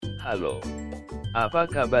Halo, apa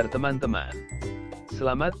kabar teman-teman?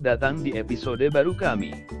 Selamat datang di episode baru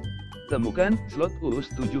kami. Temukan slot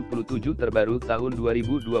UUS77 terbaru tahun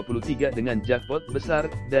 2023 dengan jackpot besar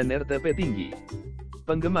dan RTP tinggi.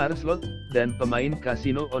 Penggemar slot dan pemain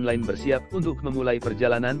kasino online bersiap untuk memulai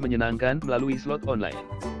perjalanan menyenangkan melalui slot online.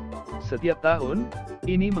 Setiap tahun,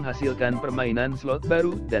 ini menghasilkan permainan slot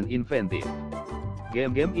baru dan inventif.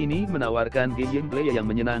 Game-game ini menawarkan gameplay yang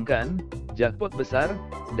menyenangkan, jackpot besar,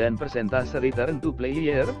 dan persentase return to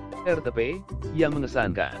player (RTP) yang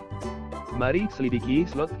mengesankan. Mari selidiki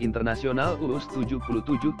slot internasional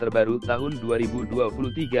UUS77 terbaru tahun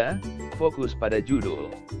 2023, fokus pada judul.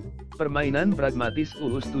 Permainan pragmatis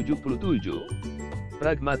UUS77.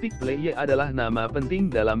 Pragmatic play adalah nama penting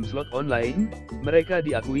dalam slot online, mereka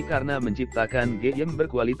diakui karena menciptakan game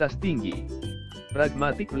berkualitas tinggi.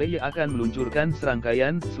 Pragmatic play akan meluncurkan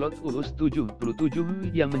serangkaian slot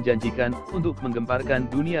UUS77 yang menjanjikan untuk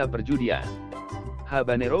menggemparkan dunia perjudian.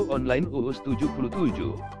 Habanero Online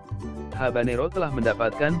UUS77. Habanero telah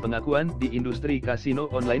mendapatkan pengakuan di industri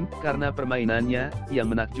kasino online karena permainannya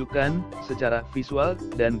yang menakjubkan secara visual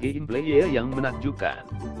dan gameplay yang menakjubkan.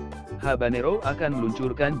 Habanero akan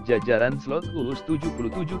meluncurkan jajaran slot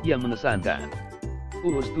UUS77 yang mengesankan.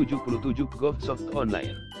 UUS77 GoSoft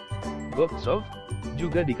Online. GoSoft,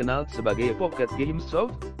 juga dikenal sebagai Pocket Games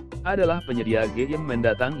Soft, adalah penyedia game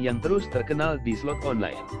mendatang yang terus terkenal di slot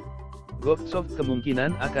online. GoSoft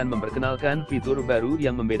kemungkinan akan memperkenalkan fitur baru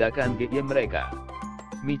yang membedakan game mereka.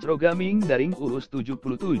 Micro Gaming Daring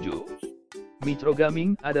UUS77. Micro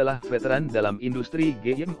Gaming adalah veteran dalam industri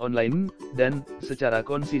game online, dan secara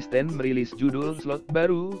konsisten merilis judul slot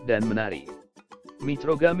baru dan menarik.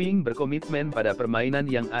 Micro Gaming berkomitmen pada permainan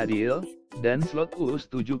yang adil, dan slot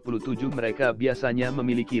UUS77 mereka biasanya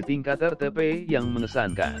memiliki tingkat RTP yang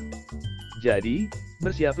mengesankan. Jadi,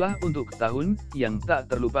 bersiaplah untuk tahun yang tak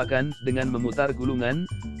terlupakan dengan memutar gulungan,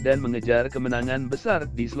 dan mengejar kemenangan besar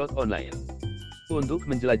di slot online. Untuk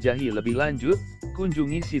menjelajahi lebih lanjut,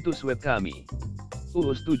 kunjungi situs web kami,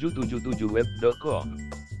 uus777web.com.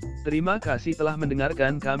 Terima kasih telah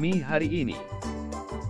mendengarkan kami hari ini.